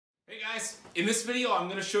Hey guys, in this video I'm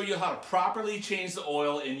going to show you how to properly change the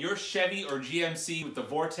oil in your Chevy or GMC with the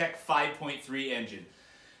Vortec 5.3 engine.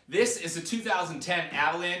 This is a 2010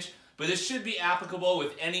 Avalanche, but this should be applicable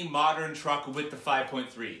with any modern truck with the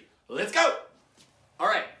 5.3. Let's go!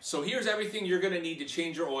 Alright, so here's everything you're going to need to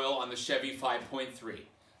change your oil on the Chevy 5.3.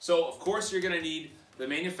 So of course you're going to need the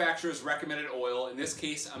manufacturer's recommended oil. In this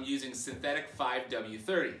case I'm using synthetic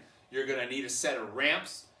 5W30. You're going to need a set of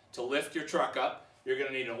ramps to lift your truck up. You're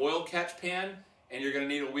going to need an oil catch pan, and you're going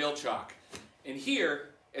to need a wheel chock. And here,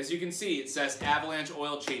 as you can see, it says Avalanche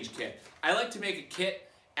Oil Change Kit. I like to make a kit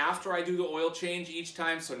after I do the oil change each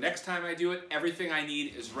time, so next time I do it, everything I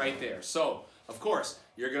need is right there. So, of course,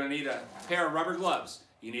 you're going to need a pair of rubber gloves.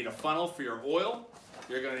 You need a funnel for your oil.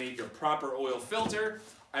 You're going to need your proper oil filter.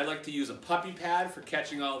 I like to use a puppy pad for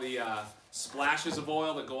catching all the splashes of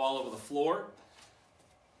oil that go all over the floor.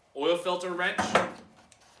 Oil filter wrench.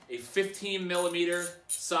 A 15mm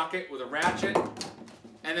socket with a ratchet,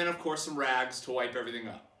 and then of course some rags to wipe everything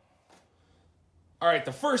up. Alright,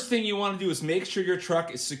 the first thing you want to do is make sure your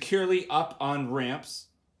truck is securely up on ramps,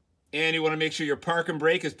 and you want to make sure your park and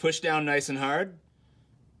brake is pushed down nice and hard,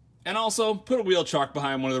 and also put a wheel chock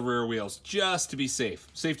behind one of the rear wheels just to be safe.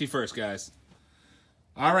 Safety first, guys.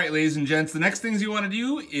 Alright, ladies and gents, the next things you want to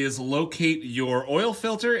do is locate your oil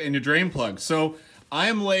filter and your drain plug. So I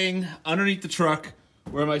am laying underneath the truck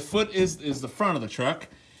where my foot is the front of the truck.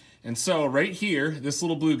 And so right here, this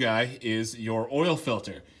little blue guy is your oil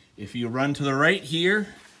filter. If you run to the right here,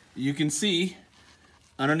 you can see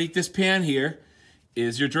underneath this pan here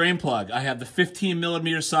is your drain plug. I have the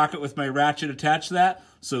 15mm socket with my ratchet attached to that,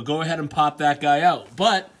 so go ahead and pop that guy out.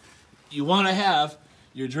 But you want to have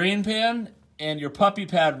your drain pan and your puppy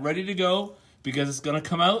pad ready to go because it's going to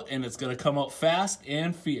come out, and it's going to come out fast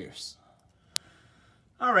and fierce.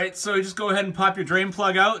 Alright, so you just go ahead and pop your drain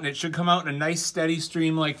plug out, and it should come out in a nice steady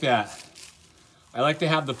stream like that. I like to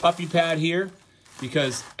have the puppy pad here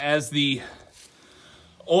because as the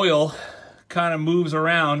oil kind of moves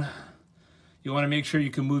around, you want to make sure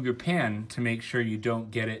you can move your pan to make sure you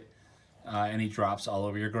don't get it any drops all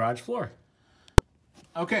over your garage floor.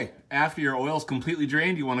 Okay, after your oil is completely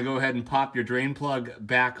drained, you want to go ahead and pop your drain plug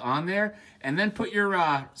back on there, and then put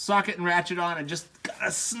your socket and ratchet on and just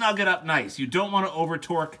gotta snug it up nice. You don't want to over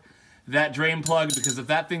torque that drain plug because if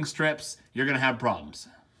that thing strips, you're gonna have problems.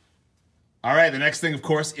 All right, the next thing, of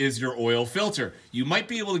course, is your oil filter. You might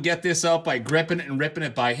be able to get this out by gripping it and ripping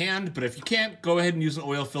it by hand, but if you can't, go ahead and use an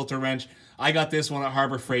oil filter wrench. I got this one at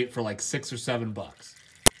Harbor Freight for like $6 or $7.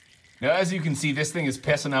 Now, as you can see, this thing is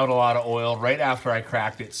pissing out a lot of oil right after I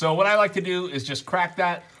cracked it. So what I like to do is just crack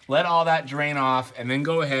that, let all that drain off, and then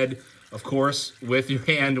go ahead, of course, with your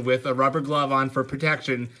hand with a rubber glove on for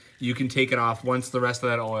protection. You can take it off once the rest of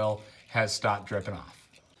that oil has stopped dripping off.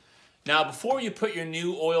 Now, before you put your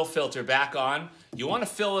new oil filter back on, you want to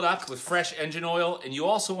fill it up with fresh engine oil, and you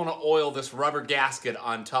also want to oil this rubber gasket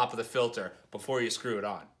on top of the filter before you screw it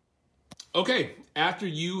on. Okay, after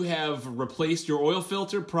you have replaced your oil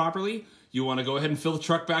filter properly, you want to go ahead and fill the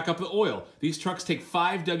truck back up with oil. These trucks take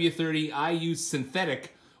 5W30. I use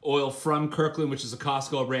synthetic oil from Kirkland, which is a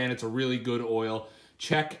Costco brand. It's a really good oil.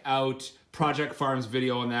 Check out Project Farm's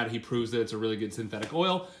video on that. He proves that it's a really good synthetic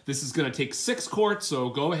oil. This is going to take 6 quarts, so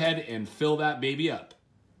go ahead and fill that baby up.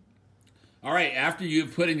 All right, after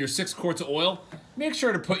you've put in your 6 quarts of oil, make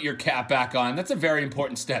sure to put your cap back on. That's a very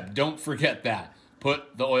important step. Don't forget that.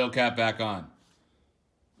 Put the oil cap back on.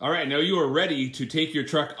 All right, now you are ready to take your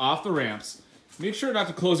truck off the ramps. Make sure not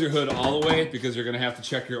to close your hood all the way because you're going to have to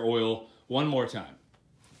check your oil one more time.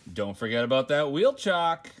 Don't forget about that wheel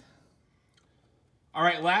chock. All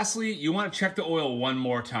right, lastly, you want to check the oil one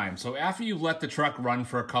more time. So after you've let the truck run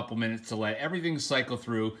for a couple minutes to let everything cycle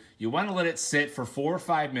through, you want to let it sit for 4 or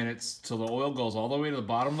 5 minutes till the oil goes all the way to the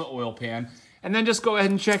bottom of the oil pan. And then just go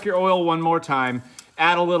ahead and check your oil one more time.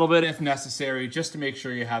 Add a little bit if necessary, just to make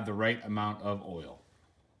sure you have the right amount of oil.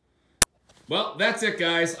 Well, that's it,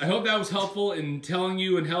 guys. I hope that was helpful in telling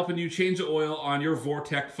you and helping you change the oil on your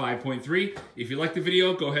Vortec 5.3. If you liked the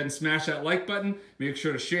video, go ahead and smash that like button. Make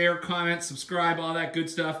sure to share, comment, subscribe, all that good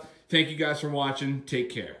stuff. Thank you guys for watching. Take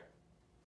care.